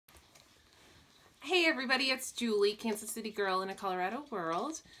Hey everybody, it's Julie, Kansas City girl in a Colorado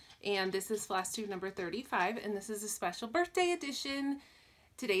world, and this is Flosstube number 35, and this is a special birthday edition.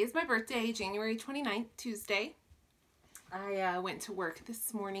 Today is my birthday, January 29th, Tuesday. I went to work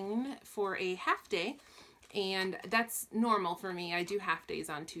this morning for a half day, and that's normal for me. I do half days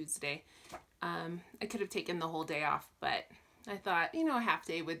on Tuesday. I could have taken the whole day off, but I thought, you know, a half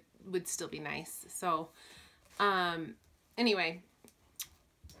day would still be nice. So, anyway,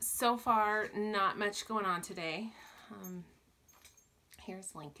 so far, not much going on today.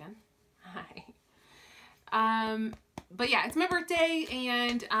 Here's Lincoln. Hi. But yeah, it's my birthday,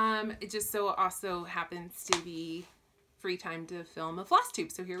 and it just so also happens to be free time to film a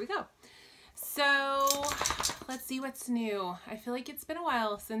Flosstube, so here we go. So let's see what's new. I feel like it's been a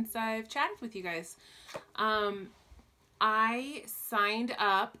while since I've chatted with you guys. I signed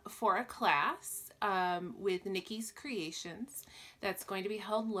up for a class with Nikki's Creations that's going to be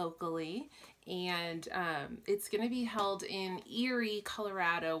held locally, and it's going to be held in Erie,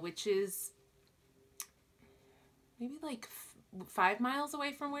 Colorado, which is maybe like 5 miles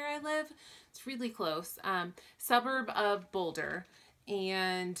away from where I live. It's really close. Suburb of Boulder,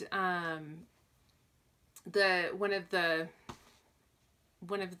 and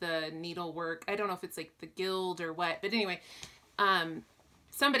one of the needlework, I don't know if it's like the guild or what, but anyway,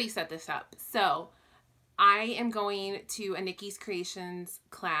 somebody set this up. So I am going to a Nikki's Creations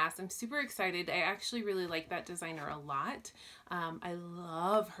class. I'm super excited. I actually really like that designer a lot. I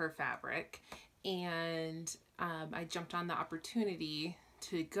love her fabric, and I jumped on the opportunity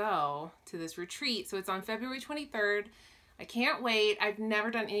to go to this retreat. So it's on February 23rd. I can't wait. I've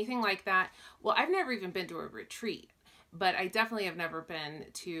never done anything like that. Well, I've never even been to a retreat, but I definitely have never been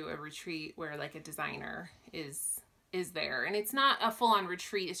to a retreat where like a designer is there. And it's not a full-on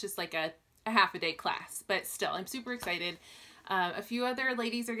retreat. It's just like a half a day class, but still, I'm super excited. A few other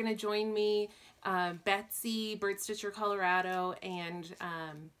ladies are going to join me. Betsy, Bird Stitcher, Colorado, and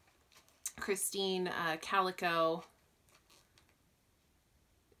Christine, Calico.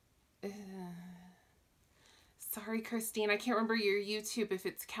 Sorry, Christine, I can't remember your YouTube, if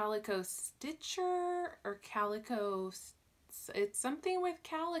it's Calico Stitcher or Calico, it's something with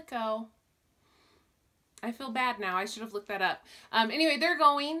Calico. I feel bad now. I should have looked that up. Anyway, they're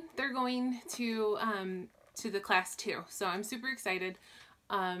going to the class too. So I'm super excited.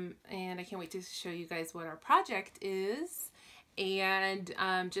 And I can't wait to show you guys what our project is, and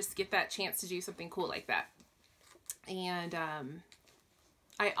just get that chance to do something cool like that. And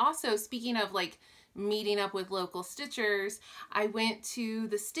I also, speaking of like meeting up with local stitchers, I went to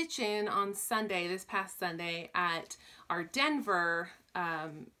the Stitch-In on Sunday, this past Sunday, at our Denver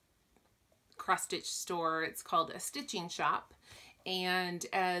cross-stitch store. It's called A Stitching Shop, and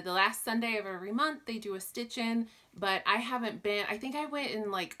the last Sunday of every month they do a Stitch-In, but I haven't been. I think I went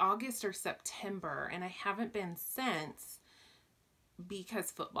in like August or September, and I haven't been since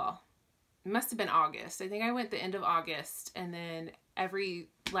because football. It must have been August. I think I went the end of August, and then every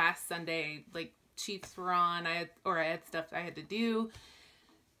last Sunday, like Chiefs were on, I had stuff I had to do.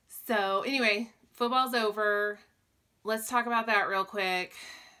 So anyway, football's over. Let's talk about that real quick.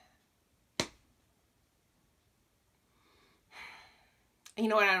 You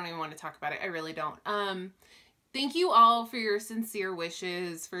know what? I don't even want to talk about it. I really don't. Thank you all for your sincere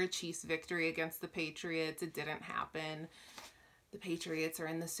wishes for a Chiefs victory against the Patriots. It didn't happen. The Patriots are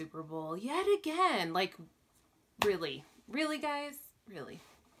in the Super Bowl yet again. Like, really? Really, guys? Really?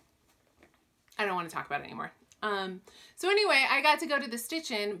 I don't want to talk about it anymore. So anyway, I got to go to the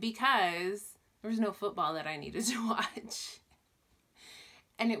Stitch-In because there was no football that I needed to watch.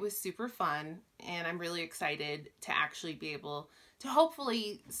 And it was super fun, and I'm really excited to actually be able to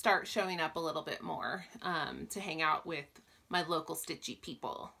hopefully start showing up a little bit more, to hang out with my local stitchy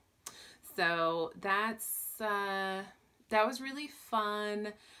people. So that was really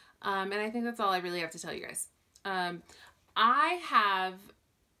fun, and I think that's all I really have to tell you guys. I have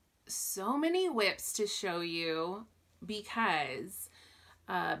so many whips to show you because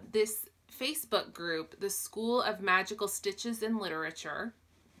this Facebook group, the School of Magical Stitches and Literature,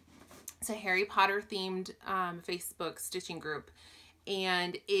 it's a Harry Potter themed Facebook stitching group,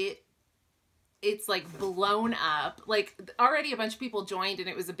 and it's like blown up. Like, already a bunch of people joined and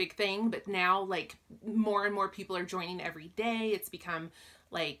it was a big thing, but now like more and more people are joining every day. It's become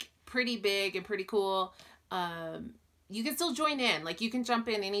like pretty big and pretty cool. You can still join in, like you can jump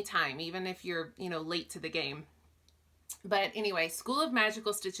in anytime, even if you're, you know, late to the game. But anyway, School of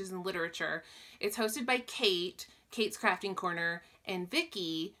Magical Stitches and Literature. It's hosted by Kate's Crafting Corner, and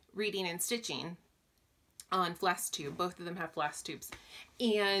Vicky, Reading and Stitching, on Flosstube. Both of them have Flosstubes,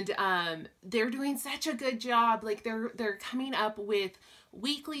 and they're doing such a good job. Like they're coming up with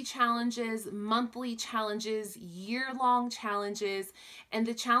weekly challenges, monthly challenges, year-long challenges, and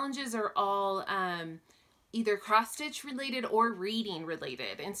the challenges are all either cross-stitch related or reading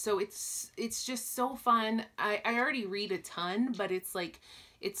related. And so it's just so fun. I already read a ton, but it's like,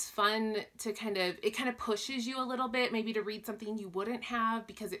 it's fun to it kind of pushes you a little bit, maybe to read something you wouldn't have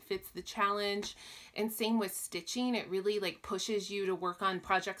because it fits the challenge. And same with stitching, it really like pushes you to work on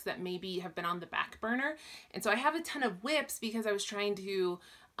projects that maybe have been on the back burner. And so I have a ton of whips because I was trying to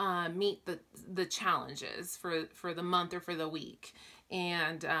meet the challenges for the month or for the week.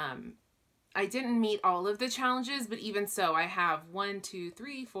 And I didn't meet all of the challenges, but even so, I have 1, 2,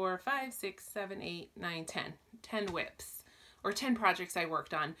 3, 4, 5, 6, 7, 8, 9, 10 whips. Or 10 projects I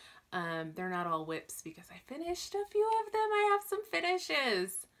worked on. They're not all whips because I finished a few of them. I have some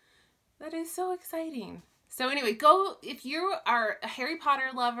finishes. That is so exciting. So anyway, go, if you are a Harry Potter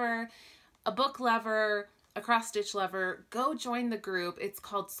lover, a book lover, a cross-stitch lover, go join the group. It's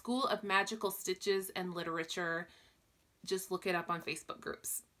called School of Magical Stitches and Literature. Just look it up on Facebook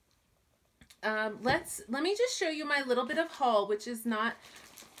groups. Let me just show you my little bit of haul, which is not,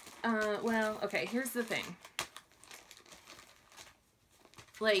 well, okay, here's the thing.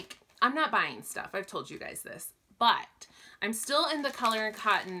 Like, I'm not buying stuff. I've told you guys this, but I'm still in the Color and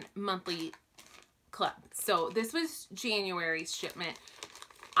Cotton monthly club. So this was January's shipment.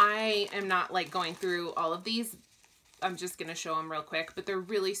 I am not like going through all of these. I'm just going to show them real quick, but they're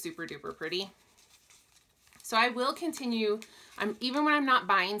really super duper pretty. So I will continue, even when I'm not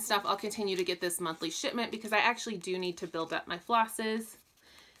buying stuff, I'll continue to get this monthly shipment because I actually do need to build up my flosses.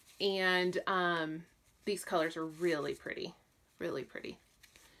 And these colors are really pretty, really pretty.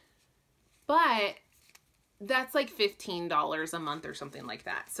 But that's like $15 a month or something like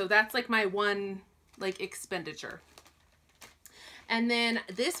that. So that's like my one like expenditure. And then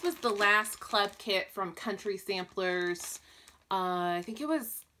this was the last club kit from Country Samplers. I think it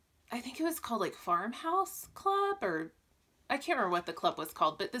was called like Farmhouse Club, or I can't remember what the club was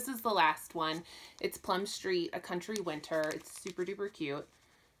called, but this is the last one. It's Plum Street, A Country Winter. It's super duper cute.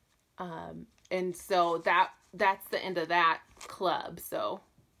 And so that's the end of that club. So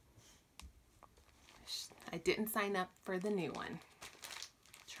I didn't sign up for the new one.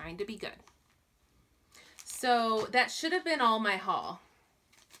 Trying to be good. So that should have been all my haul.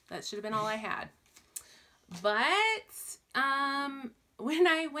 That should have been all I had. But when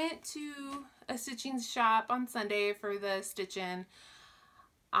I went to a stitching shop on Sunday for the stitch-in,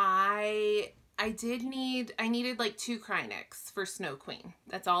 I needed like 2 Krynics for Snow Queen.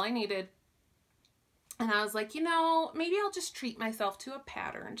 That's all I needed. And I was like, you know, maybe I'll just treat myself to a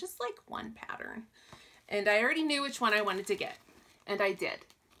pattern, just like one pattern. And I already knew which one I wanted to get. And I did.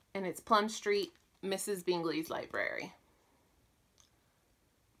 And it's Plum Street, Mrs. Bingley's Library.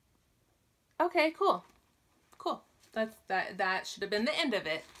 Okay, cool. Cool. That should have been the end of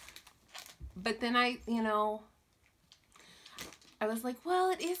it. But then I was like, well,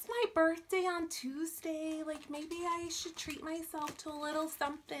 it is my birthday on Tuesday. Like, maybe I should treat myself to a little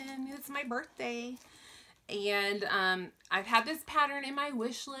something. It's my birthday. And I've had this pattern in my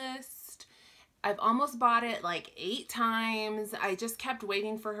wish list. I've almost bought it like 8 times. I just kept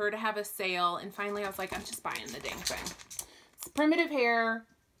waiting for her to have a sale. And finally I was like, I'm just buying the dang thing. It's Primitive Hair,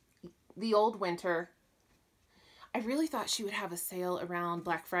 the Old Winter. I really thought she would have a sale around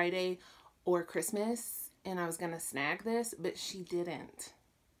Black Friday or Christmas. And I was going to snag this, but she didn't.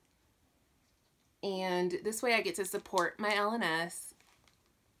 And this way I get to support my LNS.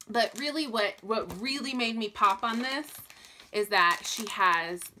 But really what really made me pop on this is that she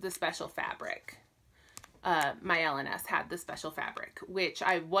has the special fabric. My LNS had the special fabric, which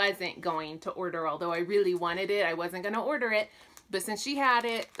I wasn't going to order, although I really wanted it. I wasn't going to order it, but since she had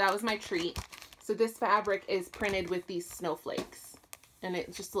it, that was my treat. So this fabric is printed with these snowflakes, and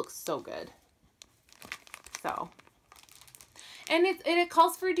it just looks so good. So, and it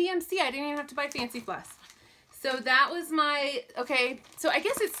calls for DMC. I didn't even have to buy fancy floss. So that was my, okay, so I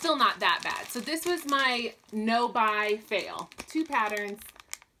guess it's still not that bad. So this was my no buy fail. 2 patterns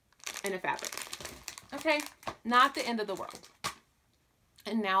and a fabric. Okay, not the end of the world.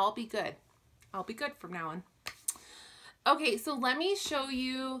 And now I'll be good. I'll be good from now on. Okay, so let me show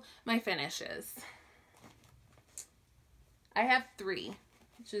you my finishes. I have 3,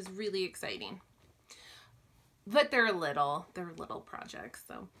 which is really exciting. But they're little projects.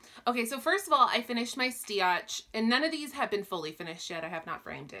 So, okay, so first of all, I finished my Stiach, and none of these have been fully finished yet. I have not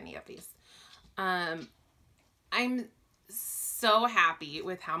framed any of these. I'm so happy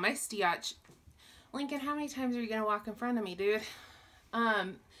with how my Stiach, Lincoln, how many times are you going to walk in front of me, dude?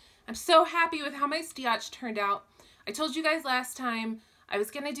 I'm so happy with how my Stiach turned out. I told you guys last time I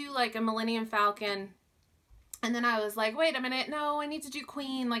was going to do like a Millennium Falcon And then I was like, wait a minute, no, I need to do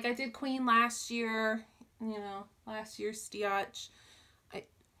Queen. Like I did Queen last year, you know, last year's Stiach.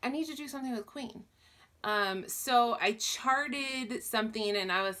 I need to do something with Queen. So I charted something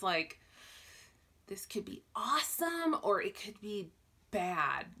and I was like, this could be awesome or it could be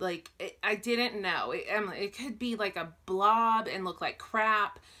bad. Like I didn't know. It could be like a blob and look like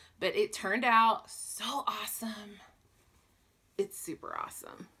crap, but it turned out so awesome. It's super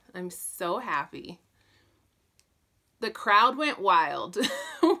awesome. I'm so happy. The crowd went wild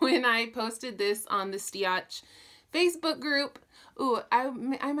when I posted this on the Stiach Facebook group. Ooh, I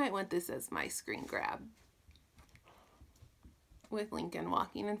might want this as my screen grab. With Lincoln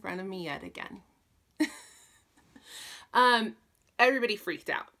walking in front of me yet again. Everybody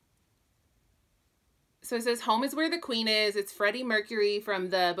freaked out. So it says, home is where the queen is. It's Freddie Mercury from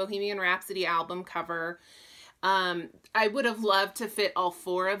the Bohemian Rhapsody album cover. I would have loved to fit all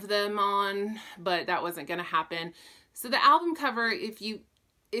 4 of them on, but that wasn't going to happen. So the album cover, if you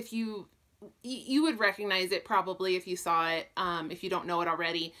would recognize it probably if you saw it, if you don't know it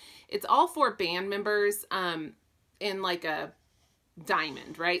already. It's all 4 band members in like a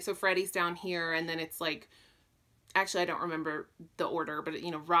diamond, right? So Freddie's down here, and then it's like, actually I don't remember the order, but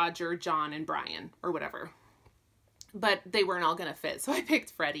you know, Roger, John, and Brian, or whatever. But they weren't all gonna fit, so I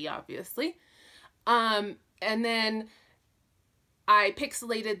picked Freddie, obviously. And then I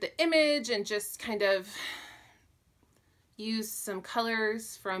pixelated the image and just kind of used some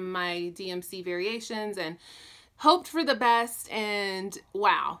colors from my DMC variations and hoped for the best, and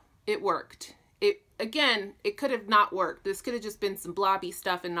wow, it worked. Again, it could have not worked. This could have just been some blobby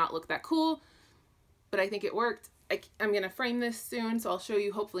stuff and not look that cool, but I think it worked. I'm gonna frame this soon, so I'll show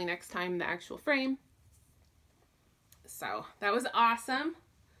you hopefully next time the actual frame. So that was awesome.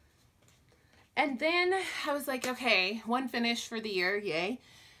 And then I was like, okay, 1 finish for the year, yay.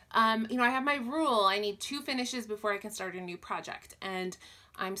 You know, I have my rule. I need 2 finishes before I can start a new project. And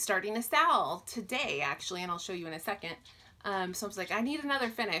I'm starting a sal today, actually, and I'll show you in a second. So I was like, I need another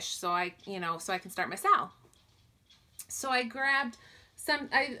finish so I can start my sal. So I grabbed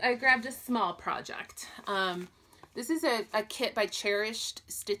I grabbed a small project. This is a kit by Cherished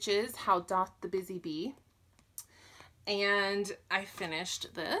Stitches, How Doth the Busy Bee. And I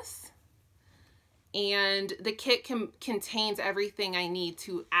finished this. And the kit contains everything I need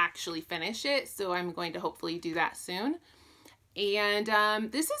to actually finish it, so I'm going to hopefully do that soon. And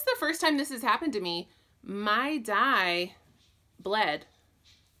this is the first time this has happened to me. My dye bled.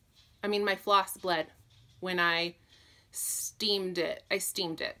 I mean, my floss bled when I steamed it. I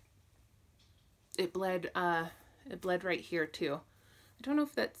steamed it. It bled right here too. I don't know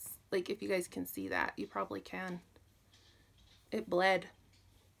if that's, like, if you guys can see that. You probably can. It bled.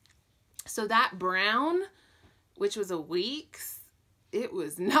 So that brown, which was a week's, it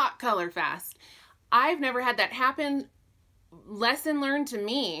was not color fast. I've never had that happen. Lesson learned to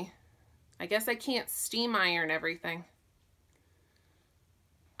me. I guess I can't steam iron everything.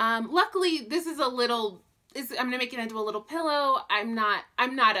 Luckily, this is I'm gonna make it into a little pillow. I'm not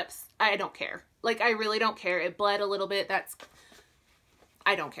I don't care. Like, I really don't care. It bled a little bit.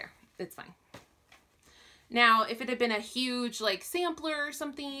 I don't care. It's fine. Now, if it had been a huge, like, sampler or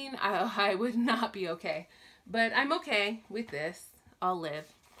something, I would not be okay. But I'm okay with this. I'll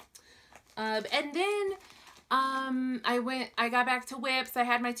live. And then, I got back to whips. I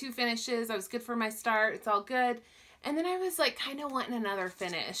had my 2 finishes. I was good for my start. It's all good. And then I was, like, kind of wanting another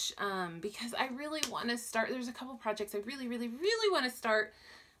finish, because I really want to start. There's a couple projects I really, really, really want to start,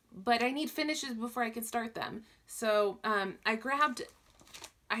 but I need finishes before I can start them. So,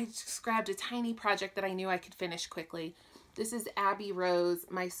 I just grabbed a tiny project that I knew I could finish quickly. This is Abbey Rose,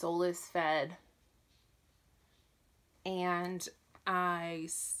 My Soul is Fed. And I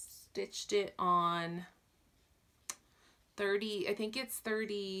stitched it on 30, I think it's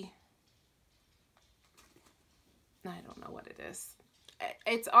 30, I don't know what it is.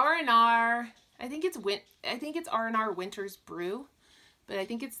 It's R&R, I think it's R&R Winter's Brew, but I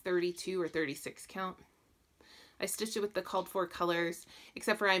think it's 32 or 36 count. I stitched it with the called for colors,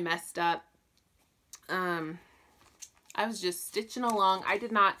 except for I messed up. I was just stitching along. I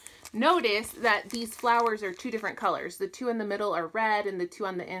did not notice that these flowers are 2 different colors. The 2 in the middle are red and the 2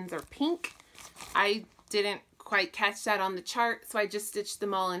 on the ends are pink. I didn't quite catch that on the chart, so I just stitched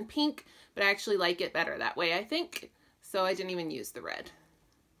them all in pink, but I actually like it better that way, I think. So I didn't even use the red.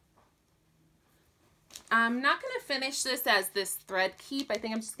 I'm not going to finish this as this thread keep. I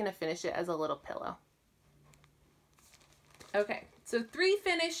think I'm just going to finish it as a little pillow. Okay, so 3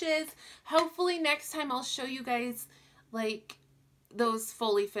 finishes. Hopefully next time I'll show you guys, like, those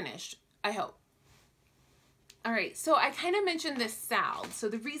fully finished. I hope. All right, so I kind of mentioned this sal. So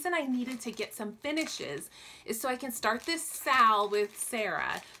the reason I needed to get some finishes is so I can start this sal with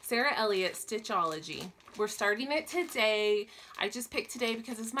Sarah Elliott Stitchology. We're starting it today. I just picked today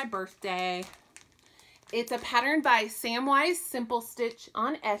because it's my birthday. It's a pattern by Samwise Simple Stitch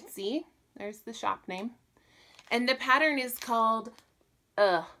on Etsy. There's the shop name. And the pattern is called,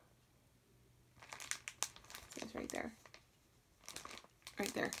 it's right there.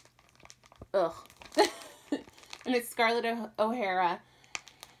 Right there. And it's Scarlett O'Hara.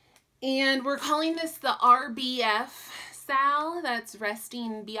 And we're calling this the RBF Sal. That's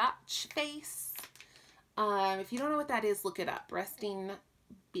Resting Biatch Face. If you don't know what that is, look it up. Resting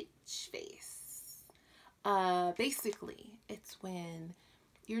Bitch Face. Basically, it's when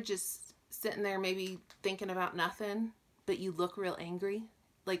you're just sitting there maybe thinking about nothing, but you look real angry.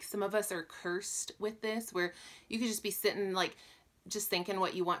 Like some of us are cursed with this, where you could just be sitting like just thinking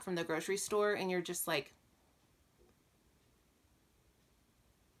what you want from the grocery store, and you're just like,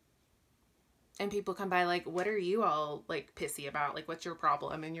 and people come by like, what are you all like pissy about? Like, what's your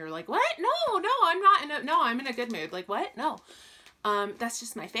problem? And you're like, what? No, I'm not I'm in a good mood. Like, what? No. That's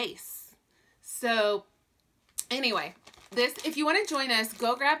just my face. So anyway, if you want to join us,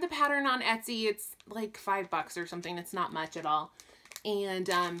 go grab the pattern on Etsy. It's like $5 or something. It's not much at all. And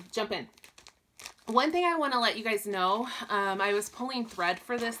jump in. One thing I want to let you guys know, I was pulling thread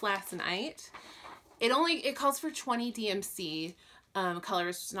for this last night. It calls for 20 DMC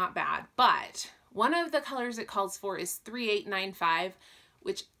colors, which is not bad, but one of the colors it calls for is 3895,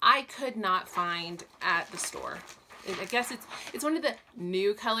 which I could not find at the store. I guess it's one of the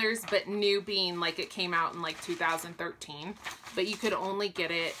new colors, but new being like it came out in like 2013, but you could only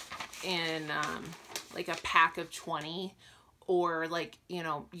get it in like a pack of 20, or like, you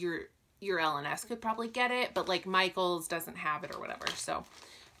know, your LNS could probably get it, but like Michael's doesn't have it or whatever. So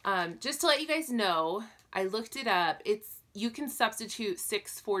just to let you guys know, I looked it up. You can substitute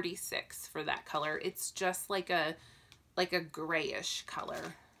 646 for that color. It's just like a grayish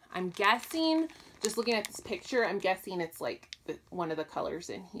color. I'm guessing, just looking at this picture, I'm guessing it's like one of the colors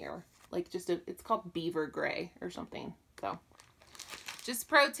in here. Like it's called beaver gray or something. So just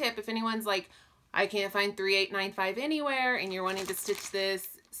pro tip, if anyone's like, I can't find 3895 anywhere and you're wanting to stitch this,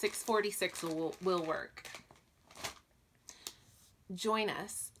 646 will work. Join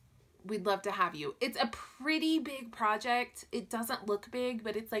us. We'd love to have you. It's a pretty big project. It doesn't look big,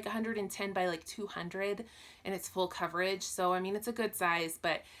 but it's like 110 by like 200 and it's full coverage. So, I mean, it's a good size,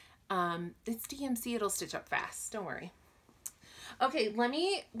 but it's DMC. It'll stitch up fast. Don't worry. Okay, let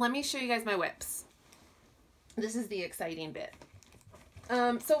me show you guys my whips. This is the exciting bit.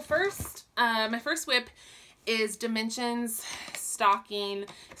 So first, my first whip is Dimensions Stocking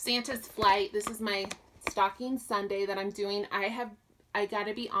Santa's Flight. This is my stocking Sunday that I'm doing. I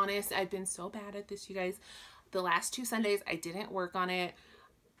gotta be honest, I've been so bad at this, you guys. The last 2 Sundays, I didn't work on it.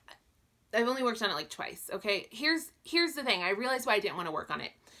 I've only worked on it like twice, okay? Here's the thing. I realized why I didn't want to work on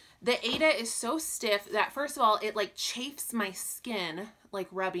it. The Aida is so stiff that, first of all, it like chafes my skin, like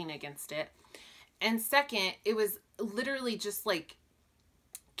rubbing against it. And second, it was literally just like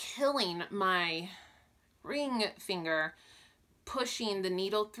killing my ring finger, pushing the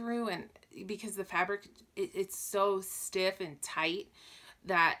needle through, and because the fabric, it's so stiff and tight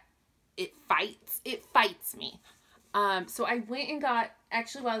that it fights me. So I went and got,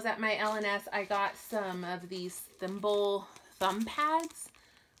 actually while I was at my LNS, I got some of these thimble thumb pads,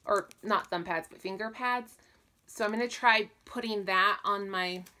 or not thumb pads, but finger pads. So I'm going to try putting that on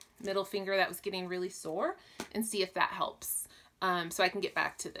my middle finger that was getting really sore and see if that helps. So I can get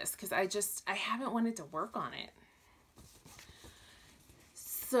back to this, because I haven't wanted to work on it.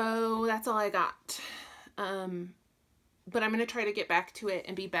 So that's all I got. But I'm going to try to get back to it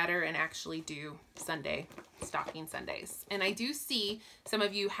and be better and actually do stocking Sundays. And I do see some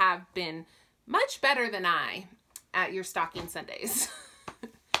of you have been much better than I at your stocking Sundays.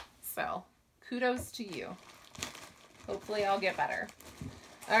 So kudos to you. Hopefully I'll get better.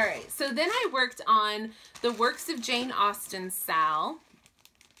 All right. So then I worked on the Works of Jane Austen Sal.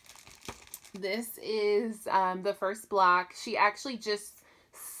 This is the first block. She actually just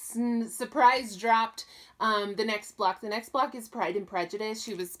surprise dropped the next block. The next block is Pride and Prejudice.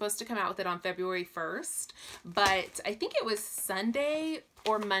 She was supposed to come out with it on February 1st, but I think it was Sunday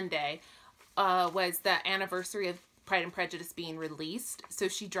or Monday was the anniversary of Pride and Prejudice being released. So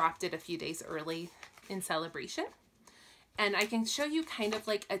she dropped it a few days early in celebration. And I can show you kind of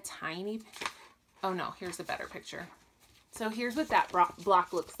like a tiny, oh no, here's a better picture. So here's what that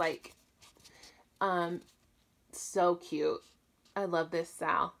block looks like. So cute. I love this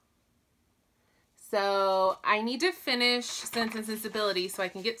Sal. So I need to finish Sense and Sensibility so I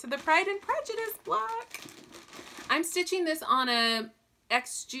can get to the Pride and Prejudice block. I'm stitching this on a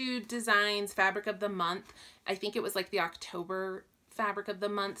XJude Designs Fabric of the Month. I think it was like the October Fabric of the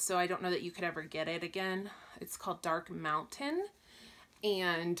Month, so I don't know that you could ever get it again. It's called Dark Mountain.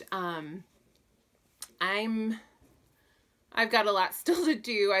 And I've got a lot still to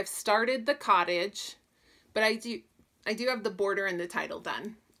do. I've started the cottage, but I do have the border and the title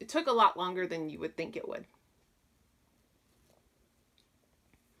done. It took a lot longer than you would think it would.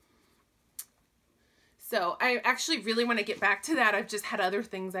 So I actually really want to get back to that. I've just had other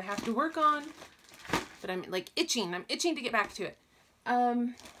things I have to work on, but I'm like itching. I'm itching to get back to it.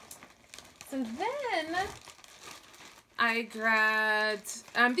 So then I grabbed,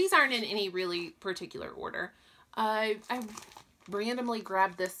 these aren't in any really particular order. I randomly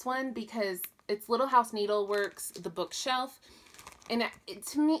grabbed this one because it's Little House Needleworks, The Bookshelf. And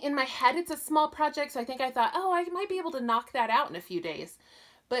to me, in my head, it's a small project. So I thought, oh, I might be able to knock that out in a few days.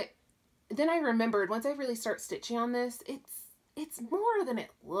 But then I remembered, once I really start stitching on this, it's more than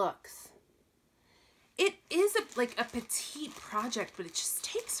it looks. It is like a petite project, but it just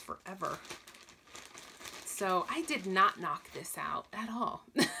takes forever. So I did not knock this out at all.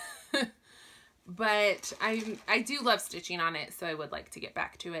 But I do love stitching on it, so I would like to get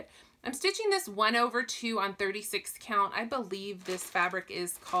back to it. I'm stitching this 1/2 on 36 count. I believe this fabric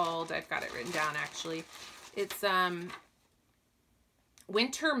is called, I've got it written down actually. It's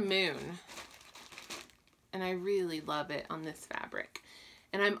Winter Moon. And I really love it on this fabric.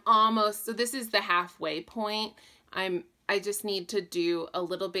 And I'm almost, so this is the halfway point. I just need to do a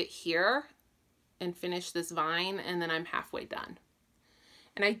little bit here and finish this vine, and then I'm halfway done.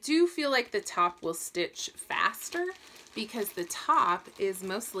 And I do feel like the top will stitch faster because the top is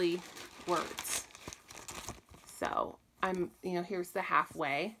mostly words. So here's the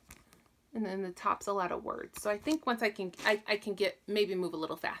halfway, and then the top's a lot of words. So I think once I can maybe move a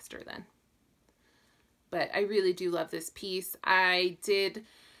little faster then. But I really do love this piece. I did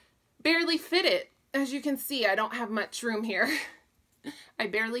barely fit it. As you can see, I don't have much room here. I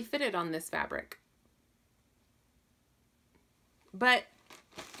barely fit it on this fabric. But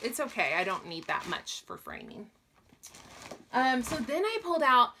it's okay. I don't need that much for framing. So then I pulled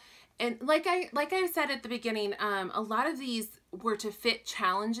out, and like I said at the beginning, a lot of these were to fit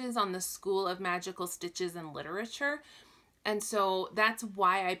challenges on the School of Magical Stitches and Literature. And so that's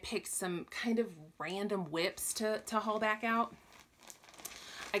why I picked some kind of random whips to haul back out.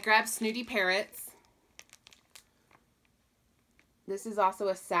 I grabbed Snooty Parrots. This is also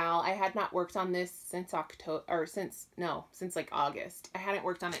a Sal. I had not worked on this since October, or since like August. I hadn't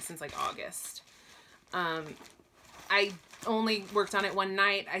worked on it since like August. I only worked on it one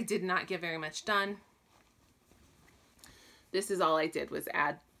night. I did not get very much done. This is all I did, was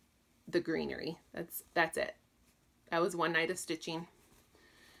add the greenery. That's it. That was one night of stitching.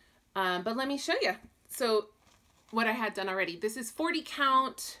 But let me show you. So what I had done already. This is 40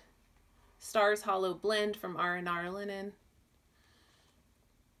 count Stars Hollow Blend from R&R Linen.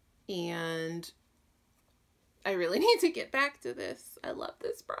 And I really need to get back to this. I love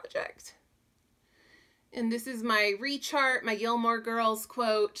this project. And this is my rechart, my Gilmore Girls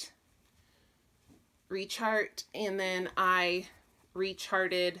quote. Rechart, and then I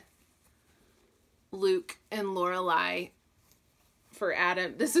recharted Luke and Lorelai for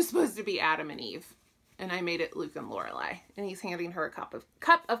Adam. This is supposed to be Adam and Eve, and I made it Luke and Lorelai, and he's handing her a cup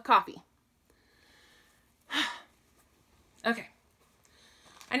of coffee. Okay,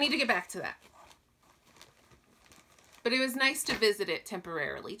 I need to get back to that, but it was nice to visit it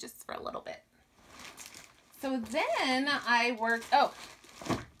temporarily, just for a little bit. So then I worked,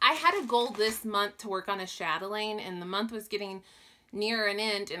 I had a goal this month to work on a chatelaine, and the month was getting near an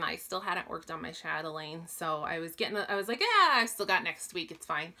end, and I still hadn't worked on my chatelaine. So I was like, yeah, I've still got next week, it's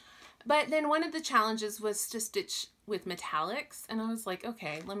fine. But then one of the challenges was to stitch with metallics, and I was like,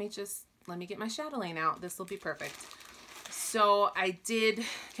 okay, let me get my chatelaine out. This will be perfect. So I did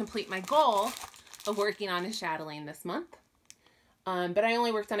complete my goal of working on a chatelaine this month. But I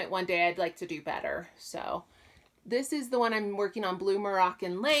only worked on it one day. I'd like to do better. So this is the one I'm working on, Blue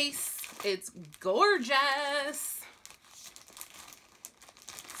Moroccan Lace. It's gorgeous.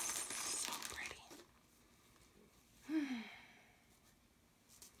 So pretty.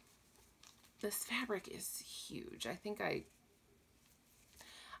 This fabric is huge. I think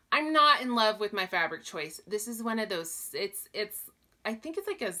I'm not in love with my fabric choice. This is one of those, I think it's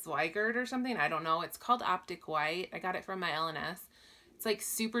like a Zweigert or something. I don't know. It's called Optic White. I got it from my LNS. It's like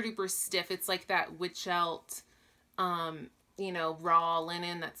super duper stiff. It's like that Witchelt, raw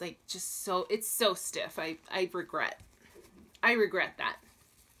linen that's like just so, it's so stiff. I regret that.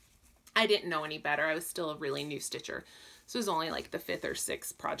 I didn't know any better. I was still a really new stitcher. This was only like the 5th or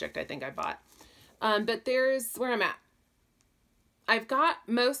 6th project I think I bought. But there's where I'm at. I've got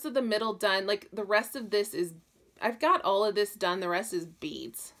most of the middle done. Like the rest of this is, I've got all of this done. The rest is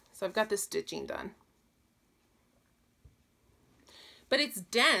beads. So I've got the stitching done. But it's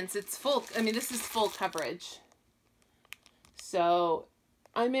dense. It's full. I mean, this is full coverage. So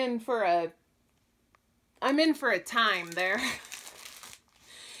I'm in for a time there.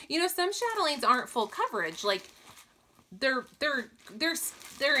 You know, some chatelaines aren't full coverage. Like they're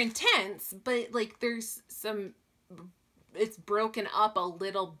intense, but like there's some, it's broken up a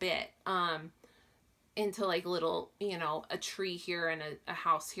little bit into like little, you know, a tree here and a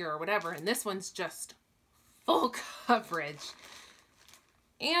house here or whatever. And this one's just full coverage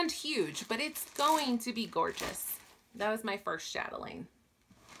and huge, but it's going to be gorgeous. That was my first chatelaine.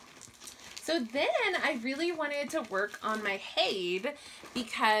 So then I really wanted to work on my Hade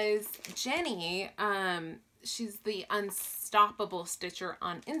because Jenny, she's the Unstoppable Stitcher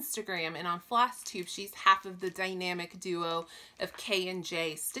on Instagram, and on Flosstube, she's half of the dynamic duo of K and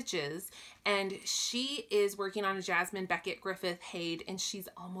J Stitches, and she is working on a Jasmine Beckett Griffith Hade, and she's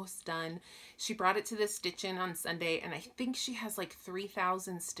almost done. She brought it to the stitch-in on Sunday, and I think she has like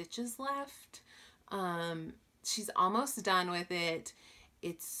 3,000 stitches left. She's almost done with it.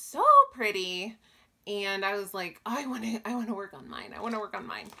 It's so pretty, and I was like, I want to work on mine. I want to work on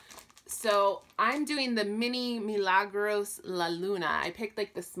mine. So I'm doing the Mini Milagros La Luna. I picked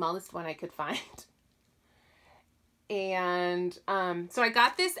like the smallest one I could find. And so I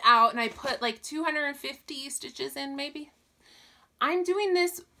got this out and I put like 250 stitches in maybe. I'm doing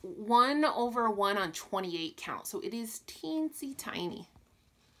this 1/1 on 28 count. So it is teensy tiny.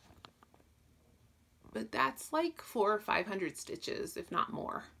 But that's like 400 or 500 stitches, if not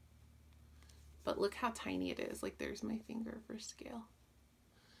more. But look how tiny it is. Like there's my finger for scale.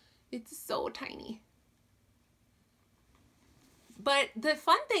 It's so tiny. But the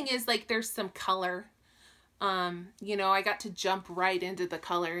fun thing is like there's some color. You know, I got to jump right into the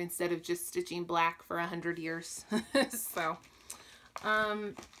color instead of just stitching black for 100 years. So,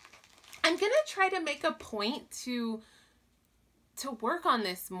 I'm going to try to make a point to work on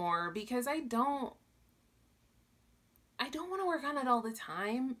this more because I don't want to work on it all the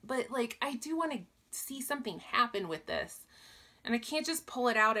time, but like I do want to see something happen with this. And I can't just pull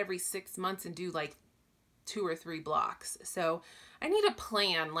it out every 6 months and do like 2 or 3 blocks. So I need a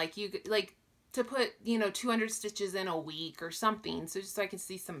plan, like to put, you know, 200 stitches in a week or something. So just so I can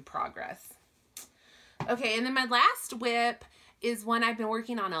see some progress. Okay. And then my last whip is one I've been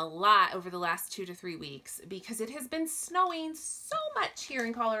working on a lot over the last 2 to 3 weeks because it has been snowing so much here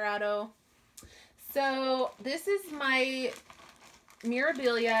in Colorado. So this is my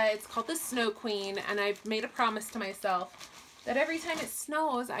Mirabilia. It's called the Snow Queen. And I've made a promise to myself that every time it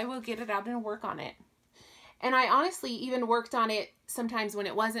snows, I will get it out and work on it. And I honestly even worked on it sometimes when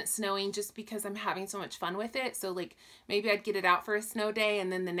it wasn't snowing just because I'm having so much fun with it. So like maybe I'd get it out for a snow day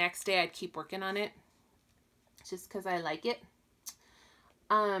and then the next day I'd keep working on it just because I like it.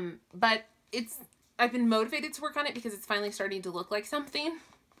 But I've been motivated to work on it because it's finally starting to look like something.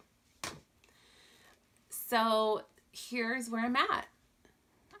 So here's where I'm at.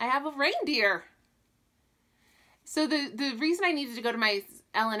 I have a reindeer. So the reason I needed to go to my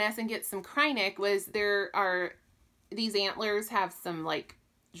LNS and get some Krynic was these antlers have some like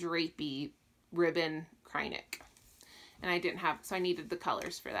drapey ribbon Krynic. And I didn't have, so I needed the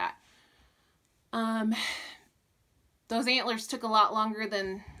colors for that. Those antlers took a lot longer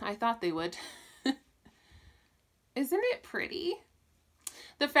than I thought they would. Isn't it pretty?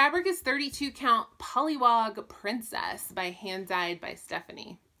 The fabric is 32 count Polywog Princess by Hand Dyed by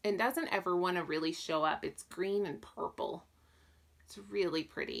Stephanie. It doesn't ever want to really show up. It's green and purple. It's really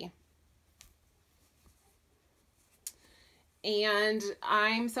pretty. And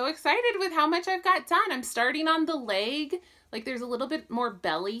I'm so excited with how much I've got done. I'm starting on the leg. Like there's a little bit more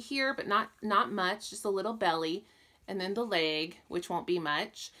belly here, but not much, just a little belly. And then the leg, which won't be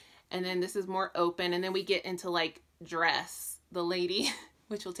much. And then this is more open. And then we get into like dress, the lady,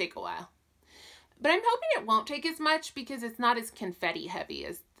 which will take a while. But I'm hoping it won't take as much because it's not as confetti heavy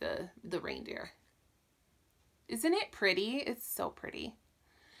as the reindeer. Isn't it pretty? It's so pretty.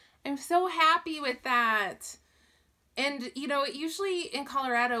 I'm so happy with that. And, you know, it usually in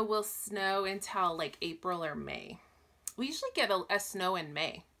Colorado will snow until like April or May. We usually get a snow in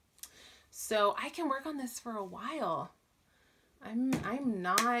May. So I can work on this for a while. I'm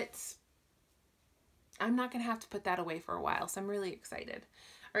not going to have to put that away for a while. So I'm really excited.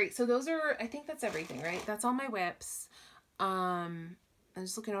 All right, so those are, I think that's everything, right? That's all my whips. I'm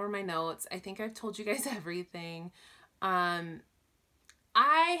just looking over my notes. I think I've told you guys everything. I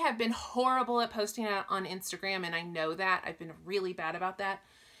have been horrible at posting it on Instagram, and I know that. I've been really bad about that.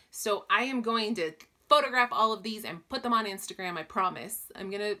 So I am going to photograph all of these and put them on Instagram. I promise. I'm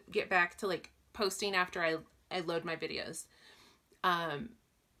going to get back to like posting after I load my videos.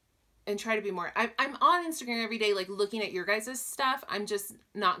 And try to be more, I'm on Instagram every day, like looking at your guys' stuff. I'm just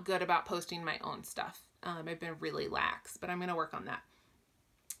not good about posting my own stuff. I've been really lax, but I'm going to work on that.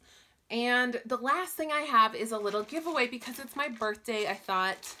 And the last thing I have is a little giveaway because it's my birthday. I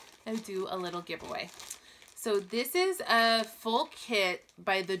thought I'd do a little giveaway. So this is a full kit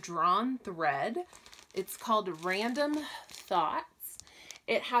by the Drawn Thread. It's called Random Thoughts.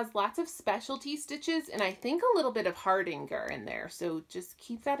 It has lots of specialty stitches and I think a little bit of Hardanger in there. So just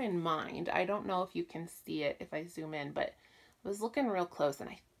keep that in mind. I don't know if you can see it if I zoom in, but I was looking real close and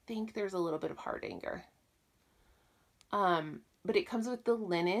I think there's a little bit of Hardanger. But it comes with the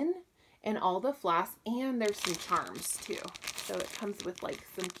linen and all the floss, and there's some charms too. So it comes with like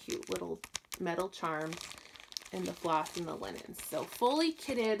some cute little metal charms and the floss and the linen. So fully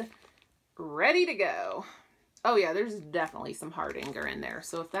kitted, ready to go. Oh yeah, there's definitely some Hardanger in there.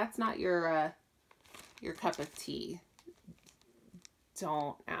 So if that's not your cup of tea,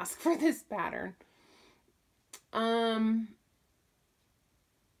 don't ask for this pattern. So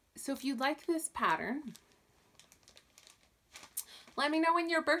if you like this pattern, let me know when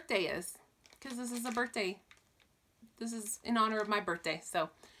your birthday is, because this is a birthday. This is in honor of my birthday.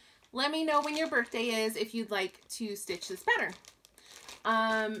 So let me know when your birthday is if you'd like to stitch this pattern.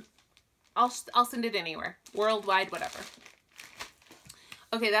 I'll send it anywhere, worldwide, whatever.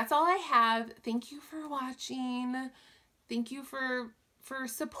 Okay, that's all I have. Thank you for watching. Thank you for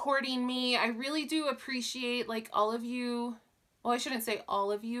supporting me. I really do appreciate like all of you. Well, I shouldn't say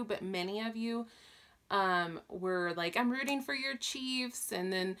all of you, but many of you were like, I'm rooting for your Chiefs,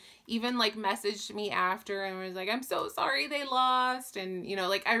 and then even like messaged me after and was like, I'm so sorry they lost, and you know,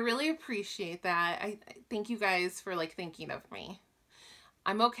 like I really appreciate that. I thank you guys for like thinking of me.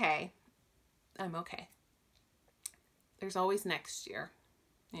 I'm okay. I'm okay. There's always next year,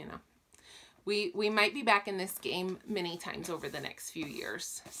 you know. We might be back in this game many times over the next few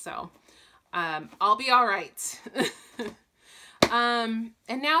years, so I'll be all right. And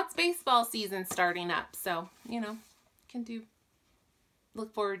now it's baseball season starting up, so, you know,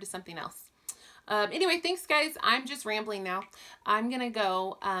 look forward to something else. Anyway, thanks guys. I'm just rambling now. I'm gonna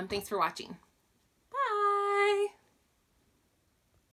go. Thanks for watching.